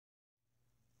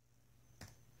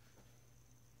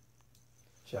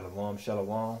Shalom,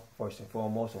 shalom. First and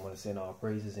foremost, I want to send all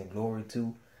praises and glory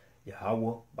to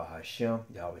Yahweh, Bahashem,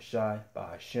 Yahweh Shai,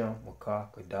 Bahashem, Makah,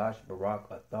 Kadash,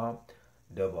 Barak, Atham.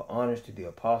 Double honors to the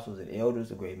apostles and elders,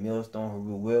 the great millstone who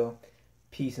rule well.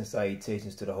 Peace and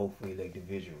salutations to the hopefully elect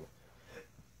individual.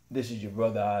 This is your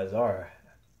brother Izar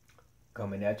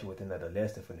coming at you with another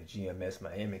lesson from the GMS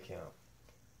Miami camp.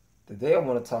 Today I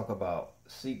want to talk about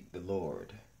seek the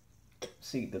Lord.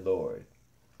 Seek the Lord.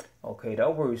 Okay,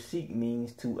 that word seek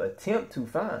means to attempt to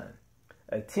find,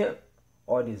 attempt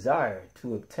or desire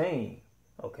to obtain.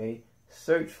 Okay,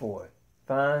 search for it,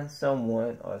 find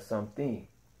someone or something.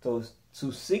 So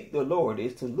to seek the Lord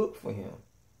is to look for Him.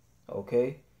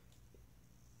 Okay,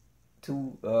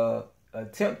 to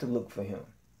attempt to look for Him.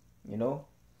 You know,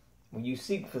 when you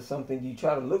seek for something, you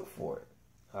try to look for it.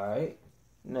 All right.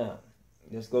 Now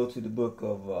let's go to the book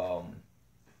of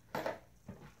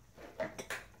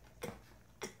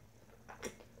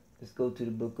Let's go to the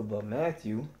book of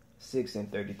Matthew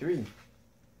 6:33.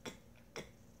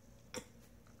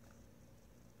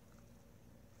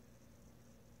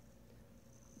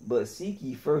 But seek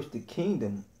ye first the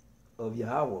kingdom of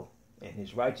Yahweh and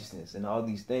His righteousness, and all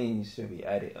these things shall be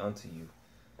added unto you.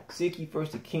 Seek ye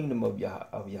first the kingdom of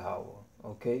Yahweh.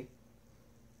 Okay?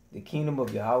 The kingdom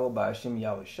of Yahweh by Hashem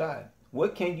Yahweh Shai.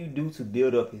 What can you do to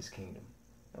build up His kingdom?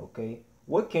 Okay?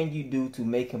 What can you do to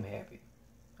make Him happy?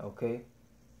 Okay?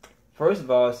 First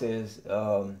of all, it says,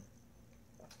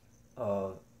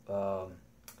 what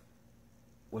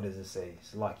does it say?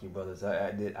 It's like you brothers.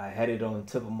 I had it on the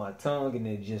tip of my tongue and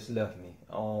it just left me.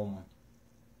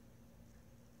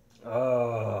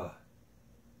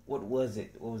 What was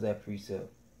it? What was that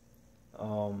precept?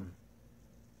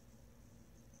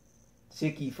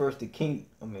 Seek ye first the king.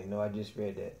 I just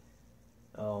read that.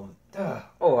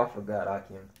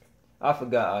 I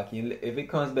forgot, Akim. If it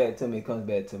comes back to me, it comes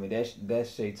back to me.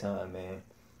 That's Shaitan, man.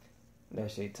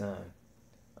 That's Shaitan.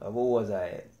 What was I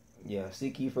at? Yeah,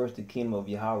 seek ye first the kingdom of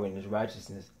Yahweh and His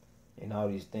righteousness, and all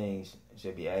these things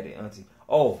shall be added unto you.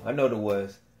 Oh, I know there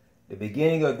was. The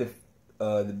beginning of the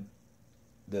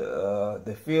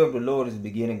fear of the Lord is the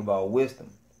beginning of our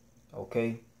wisdom.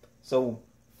 Okay? So,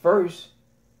 first,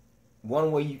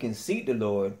 one way you can seek the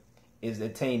Lord is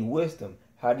attain wisdom.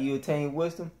 How do you attain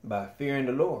wisdom? By fearing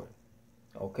the Lord.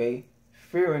 Okay?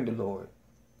 Fearing the Lord.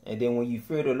 And then when you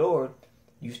fear the Lord,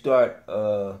 you start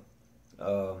doing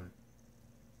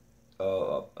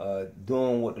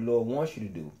what the Lord wants you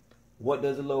to do. What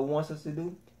does the Lord want us to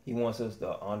do? He wants us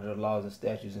to honor the laws and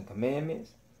statutes and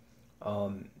commandments.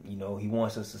 He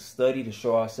wants us to study to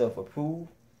show ourselves approved.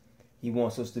 He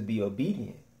wants us to be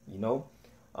obedient.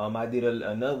 I did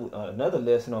another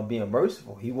lesson on being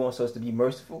merciful. He wants us to be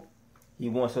merciful. He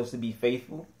wants us to be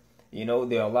faithful. There are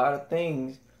a lot of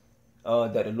things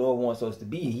that the Lord wants us to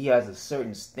be. He has a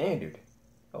certain standard.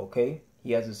 Okay?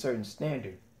 He has a certain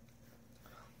standard.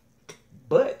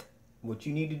 But what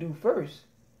you need to do first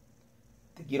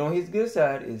to get on His good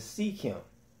side is seek Him.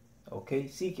 Okay?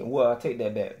 Seek Him. Well, I'll take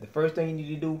that back. The first thing you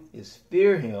need to do is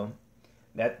fear Him.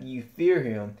 After you fear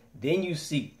Him, then you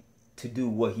seek to do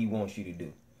what He wants you to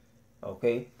do.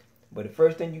 Okay? But the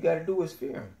first thing you got to do is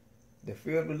fear Him. The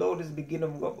fear of the Lord is the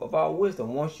beginning of our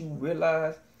wisdom. Once you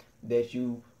realize that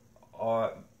you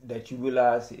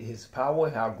realize His power,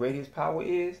 how great His power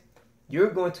is, you're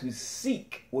going to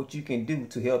seek what you can do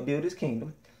to help build His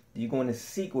kingdom. You're going to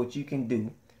seek what you can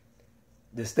do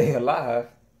to stay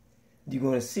alive. You're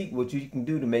going to seek what you can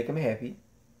do to make Him happy.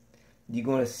 You're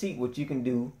going to seek what you can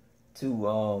do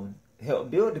to help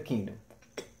build the kingdom.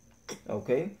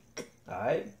 Okay? All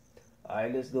right. All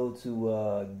right, let's go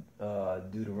to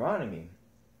Deuteronomy.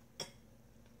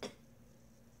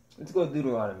 Let's go to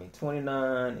Deuteronomy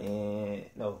 29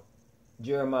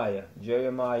 Jeremiah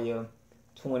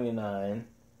 29.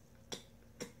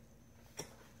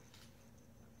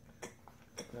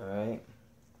 All right.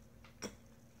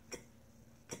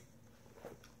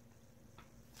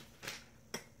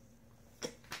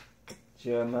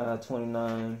 Jeremiah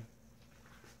 29.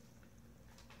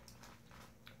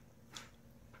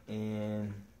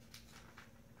 And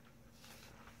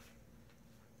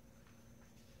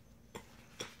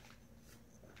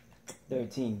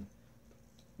 (13).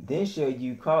 Then shall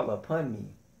you call upon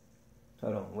me.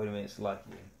 Hold on, wait a minute, Slack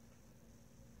here.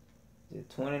 Is it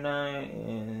 29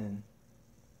 and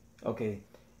okay.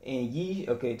 And ye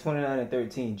 29 and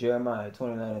 13, Jeremiah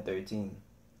 29 and 13.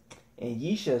 And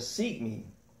ye shall seek me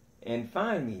and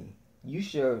find me. You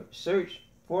shall search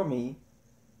for me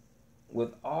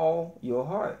with all your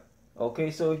heart.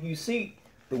 Okay, so if you seek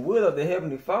the will of the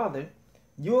Heavenly Father,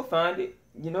 you'll find it.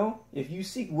 If you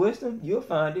seek wisdom, you'll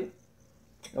find it.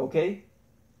 Okay,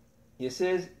 it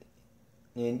says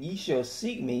and ye shall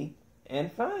seek me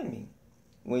and find me,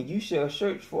 when you shall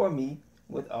search for me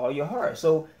with all your heart.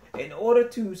 So in order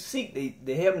to seek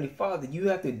the Heavenly Father, you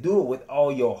have to do it with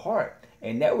all your heart.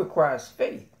 And that requires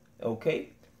faith. Okay?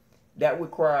 That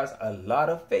requires a lot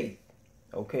of faith.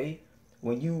 Okay?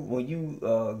 When you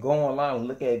go online and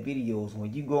look at videos,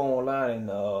 when you go online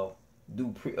and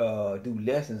do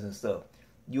lessons and stuff,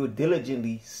 you're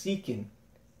diligently seeking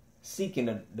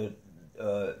the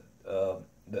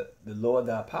Lord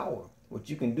thy power, what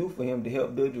you can do for him to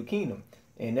help build your kingdom.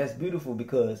 And that's beautiful,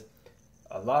 because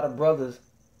a lot of brothers,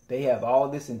 they have all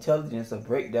this intelligence of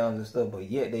breakdowns and stuff, but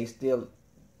yet they still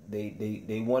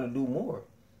they want to do more,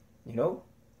 you know.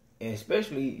 And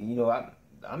especially, you know,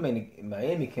 I'm in the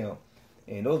Miami camp,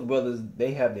 and those brothers,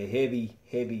 they have the heavy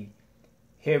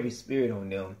spirit on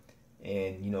them.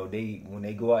 And you know, when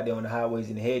they go out there on the highways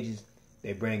and the hedges,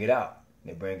 they bring it out.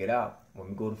 When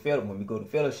we go to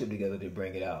fellowship together, they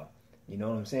bring it out. You know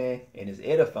what I'm saying? And it's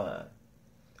edifying.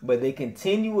 But they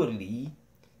continually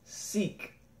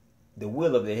seek the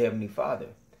will of their Heavenly Father,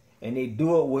 and they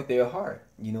do it with their heart.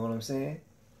 You know what I'm saying?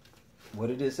 What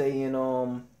did it say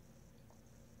in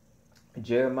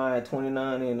Jeremiah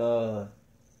 29 and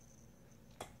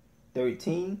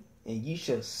 13? And ye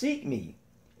shall seek me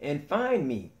and find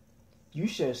me. You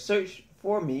shall search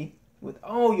for me with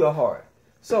all your heart.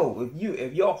 So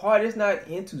if your heart is not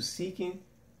into seeking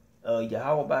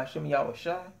Yahweh B'Hashem Yahweh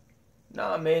Shai,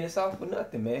 nah, man, it's all for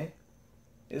nothing, man.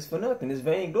 It's for nothing. It's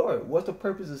vainglory. What's the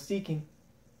purpose of seeking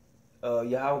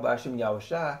Yahweh B'Hashem Yahweh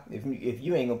Shai if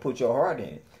you ain't gonna put your heart in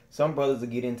it? Some brothers will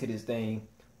get into this thing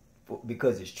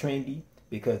because it's trendy,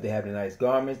 because they have the nice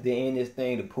garments. They're in this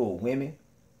thing to pull women.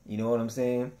 You know what I'm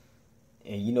saying?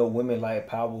 And you know, women like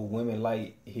power. Women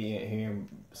like hearing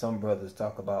some brothers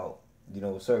talk about, you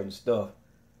know, certain stuff.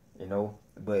 You know,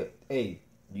 but hey,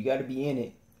 you got to be in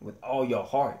it with all your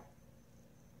heart,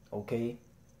 okay,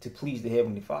 to please the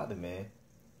Heavenly Father, man.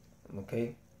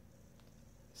 Okay.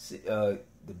 The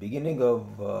beginning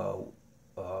of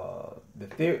the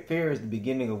fear is the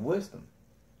beginning of wisdom.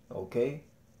 Okay.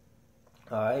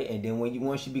 All right, and then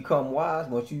once you become wise,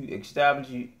 once you establish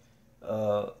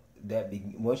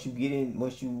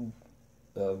once you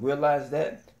realize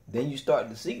that, then you start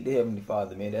to seek the Heavenly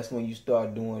Father, man. That's when you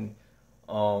start doing,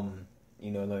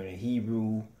 you know, learning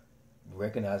Hebrew,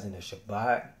 recognizing the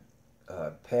Shabbat,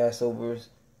 Passovers,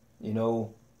 you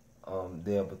know,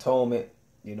 Day of Atonement,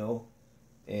 you know,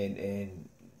 and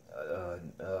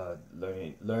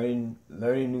learning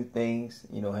new things,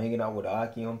 you know, hanging out with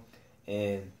Akim,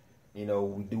 and you know,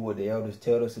 we do what the elders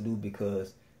tell us to do,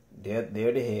 because they're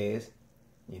the heads,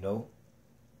 you know,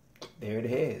 they're the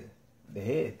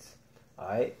heads, all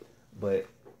right. But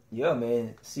yeah,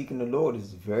 man, seeking the Lord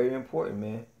is very important,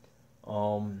 man.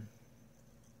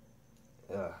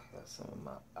 Got some of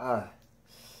my eye.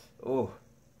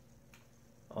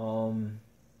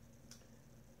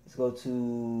 Let's go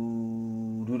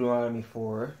to Deuteronomy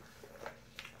 4.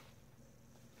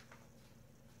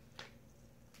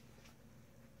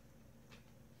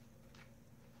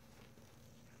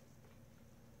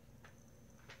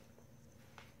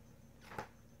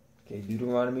 Okay,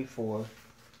 Deuteronomy 4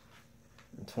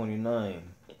 and 29.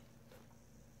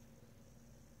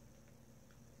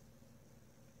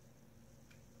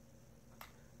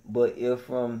 But if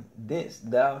from thence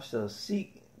thou shalt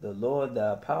seek the Lord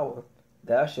thy power,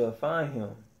 thou shalt find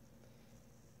him.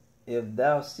 If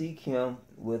thou seek him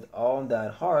with all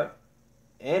thine heart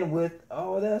and with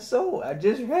all thy soul. I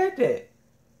just read that.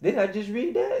 Didn't I just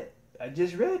read that? I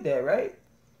just read that, right?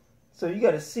 So you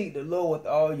got to seek the Lord with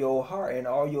all your heart and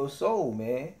all your soul,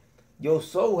 man. Your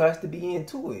soul has to be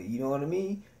into it. You know what I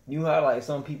mean? You know how like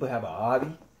some people have a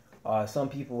hobby, or some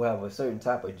people have a certain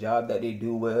type of job that they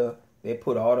do well. They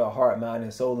put all their heart, mind,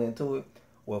 and soul into it.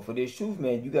 Well, for this truth,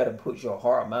 man, you got to put your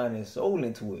heart, mind, and soul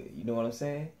into it. You know what I'm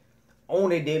saying?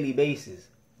 On a daily basis.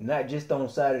 Not just on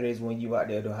Saturdays when you out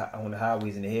there on the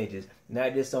highways and the hedges.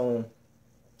 Not just on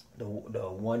the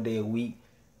one day a week.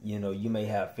 You know, you may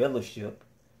have fellowship.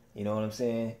 You know what I'm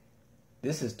saying?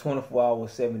 This is 24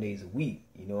 hours, 7 days a week.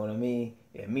 You know what I mean?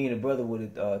 And me and the brother were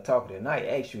talking tonight,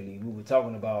 actually. We were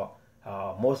talking about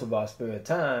how most of our spare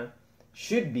time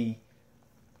should be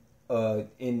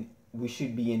we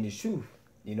should be in the truth,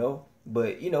 you know?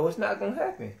 But, you know, it's not going to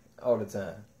happen all the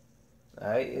time. All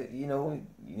right? You know,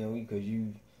 because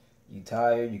you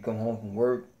tired, you come home from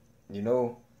work, you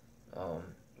know?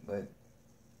 But,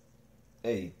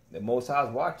 hey, the Most High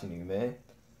is watching you, man.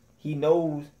 He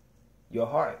knows your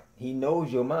heart. He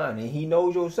knows your mind. And he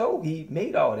knows your soul. He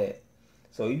made all that.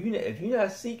 So if you're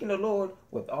not seeking the Lord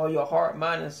with all your heart,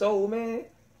 mind, and soul, man,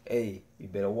 hey, you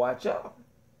better watch out.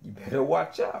 You better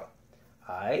watch out.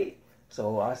 Alright?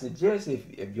 So I suggest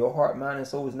if your heart, mind, and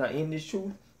soul is not in this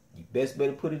truth, you best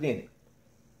better put it in it.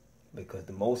 Because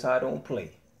the Most High don't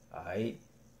play. Alright?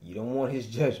 You don't want his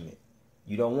judgment.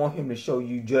 You don't want him to show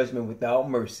you judgment without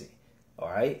mercy.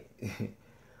 Alright?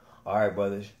 Alright,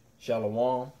 brothers.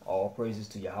 Shalom. All praises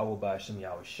to Yahweh by Hashem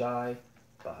Yahweh Shai.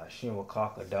 By Hashem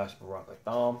Wakaka Dash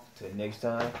Barakatham. Till next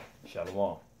time.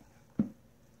 Shalom.